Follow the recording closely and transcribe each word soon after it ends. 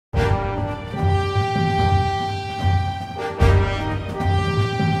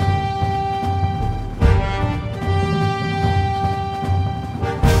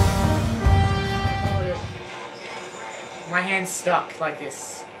hand's stuck like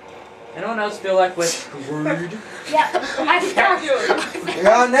this. Anyone else feel like we're screwed? Yeah. I found you.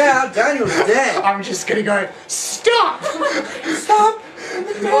 Oh, now Daniel's dead. I'm just gonna go, stop! Stop.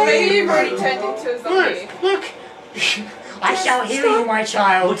 Well, maybe you've already turned into a zombie. Look! I shall heal you, my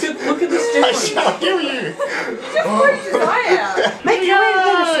child. Look at the I difference. shall heal you. Just put his eye out. Make your way to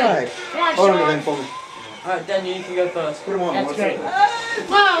the other side. Come on, Hold on Sean. then for me. Alright, Daniel, you can go first. Put him on. That's what's great. it?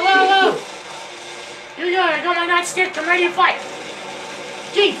 Whoa! Here we go, I got my nightstick, I'm ready to fight.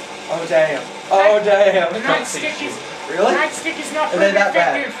 Gee, Oh damn. Oh the damn. nightstick is... Really? Nightstick is not Are very they that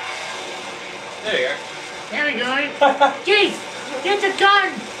bad? effective. There you go. There we go. Jeez, get the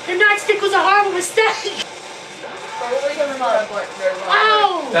gun! The nightstick was a horrible mistake! Probably because I'm not a black very well.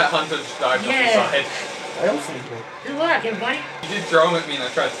 Ow! That hunter just dived off the Yeah. side. I also think so. Good work, everybody. You did throw them at me and I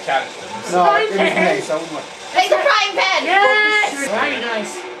tried to catch them. No, Frying it was pan. me, so I wouldn't like. Make the frying pan! Yes! Alrighty,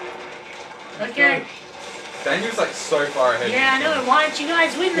 guys. Okay. Daniel's like so far ahead. Yeah, I know. Why don't you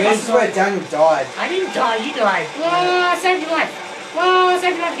guys win This this? is where Daniel died. I didn't die, you died. Whoa, save your life. Whoa,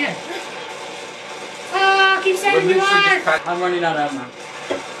 save your life again. Oh, keep We're saving your literally life. just I'm running out of ammo.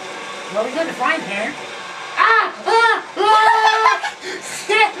 Well, we got the frying pan. Ah! Ah! Ah!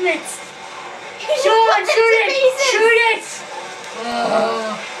 Damn it! Sean, shoot it! Shoot it!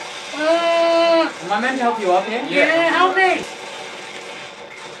 Am I meant to help you up here? Yeah, help me!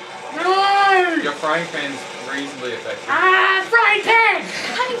 No! Your frying pan's reasonably effective. Ah, frying pan!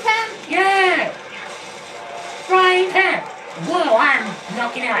 Frying pan! Yeah! Frying pan! Whoa, I'm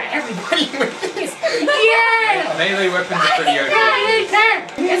knocking out everybody with this! Yeah! Melee weapons are pretty OP. Frying pan!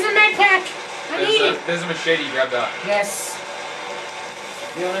 There's a med pack! I need it! There's a machete, grab that. Yes.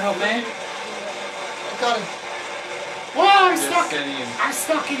 You wanna help me? I got him. Whoa, I'm Just stuck! standing in. I'm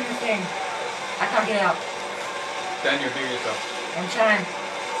stuck in the thing. I can't get out. Daniel, heal yourself. I'm trying.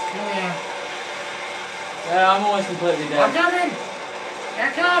 Here we are. Yeah, I'm almost completely I'm dead. coming! Here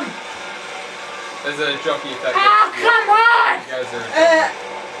I come! There's a jockey attack. Ah, come on! You guys are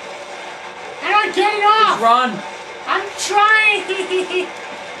I don't get it off! Just run! I'm trying!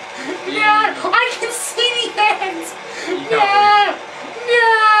 No! I can see the end! You No! can't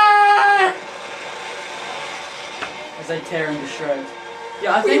No! As they tear into shreds.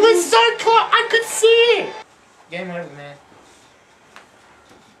 Yeah, I We think were so close! I could see it! Game over, man.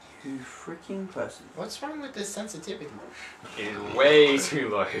 You freaking person. What's wrong with this sensitivity? It is way too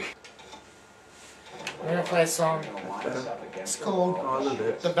low. I'm gonna play a song. It's called Oh, a little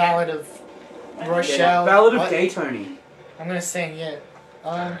bit. The Ballad of Rochelle. Ballad of What? Gay Tony. I'm gonna sing, yeah.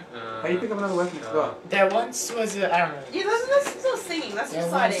 How do you pick up another weapon? I forgot. There once was a... I don't know. Yeah, that's not singing, that's There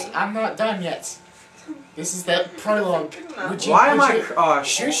reciting. once, I'm not done yet. This is the prologue. Would you, Why am would I? you- Oh,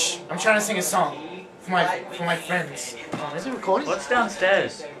 Shush! I'm trying to sing a song for my friends. Oh, is it recording? What's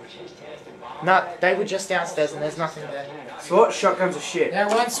downstairs? No, they were just downstairs and there's nothing there. So what? Shotguns are shit. There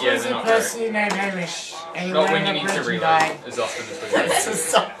once Yeah, was they're a not person named Hamish, and he Not ran when you up need bridge to and reload died. as often as we That's a do.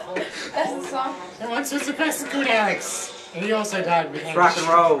 song. That's the song. There once was a person called Alex, and he also died with Rock Hamish. and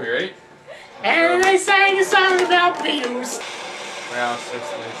roll. You ready? And they sang a song about beetles. Wow, so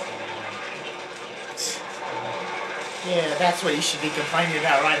Yeah, that's what you should be complaining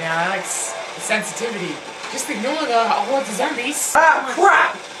about right now, Alex. The sensitivity. Just ignore the hordes of zombies. Ah,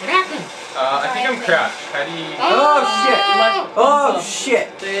 crap! What happened? I think I'm crouched. How do you... Oh, shit! Like, Oh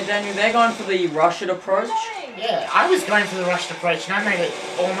shit! So yeah, Daniel, they're going for the Russian approach. Yeah, I was going for the rushed approach and I made it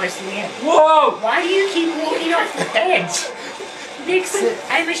almost to the end. Whoa! Why do you keep walking off the edge? Nick's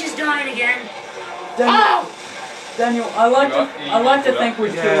Hamish is dying again. Daniel, Oh! Daniel, I like to think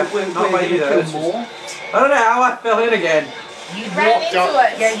we'd Yeah, kill, not by we'd you though, kill it's just- more. I don't know how I fell in again. You Ran walked into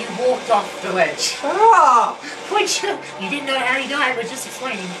off. it. Yeah, you walked off the ledge. Ah! Which you didn't know how he died, but just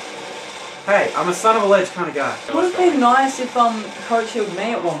explaining. Hey, I'm a son of a ledge kind of guy. It would have been nice if Coach healed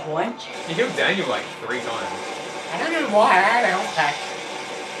me at one point. You healed Daniel like 3 times. I don't know why I had a health pack.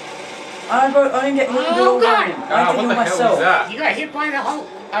 I didn't get hit with Oh, all God! I Ah, had to what heal the hell myself. was that? You got hit by the whole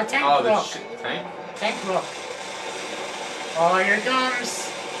tank Oh, the rock. shit tank? Tank rock. Oh, here it comes.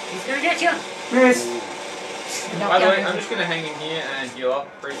 He's gonna get you. Miss. By the way, I'm just gonna hang in here and heal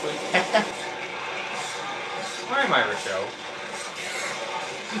up briefly. Why am I Rochelle?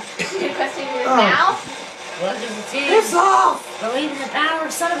 You're questioning this Oh. now? Welcome to the team. Piss off! Believe in the power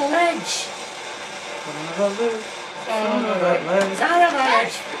of son of a ledge. Son of a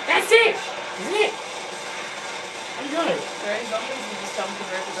ledge. That's it! Isn't it? How you doing? There are zombies who just jumped the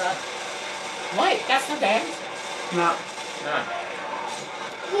roof of that. Wait, that's not bad. No. No.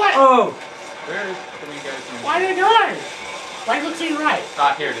 What? Oh! Where can we go to? Why did I know? Wait, look to your right.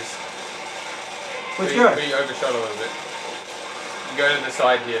 Ah, here it is. Let's we, go. We overshot a little bit. You go to the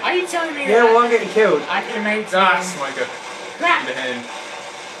side here. Are you telling me Yeah, that well, I'm getting killed. I could have made it to Ah, the end? smoker. Give a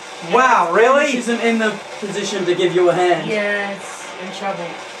hand. Wow, Hamish really? isn't in the position to give you a hand. Yeah, it's in trouble.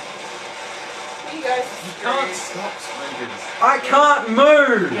 You guys You can't stop smokers. I can't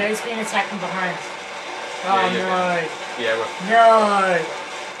move! Yeah, he's being attacked from behind. Oh Yeah, you're no. Yeah,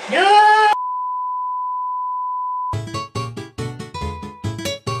 we're. No! No!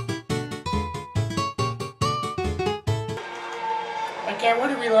 Okay, what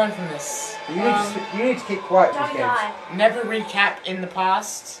did we learn from this? You need to keep quiet don't die. Never recap in the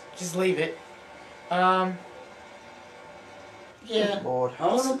past. Just leave it. Yeah. Lord. I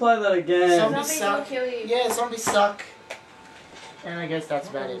want to play that again. Zombies Zombies will suck. kill you. Yeah, zombies suck. And I guess that's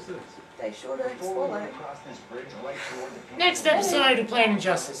about it. They sure don't swallow. Next episode of Plain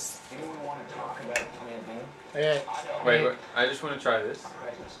Injustice. Yeah. Wait, I just want to try this.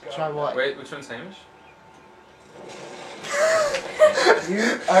 Try what? Wait, which one's Hamish?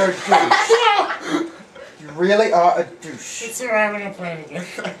 You are a douche. You really are a douche. It's alright, we're gonna play it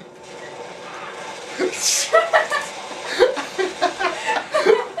again.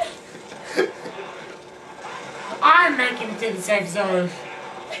 I'm making it to the safe zone.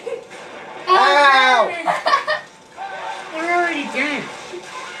 Ow! They're already dead.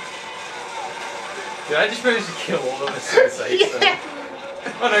 Did I just manage to kill all of us in the safe zone?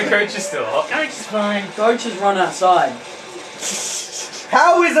 Oh no, Coach is still up. Oh, it's fine. Coach has run outside.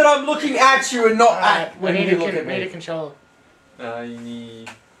 How is it I'm looking at you and not at We when need you a, look at need a me? controller. You need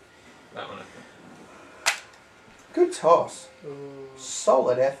that one, I think. Good toss.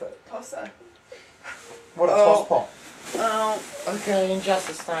 Solid effort. Tosser. What a Oh. toss pop. Oh, Okay,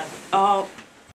 Injustice time. oh.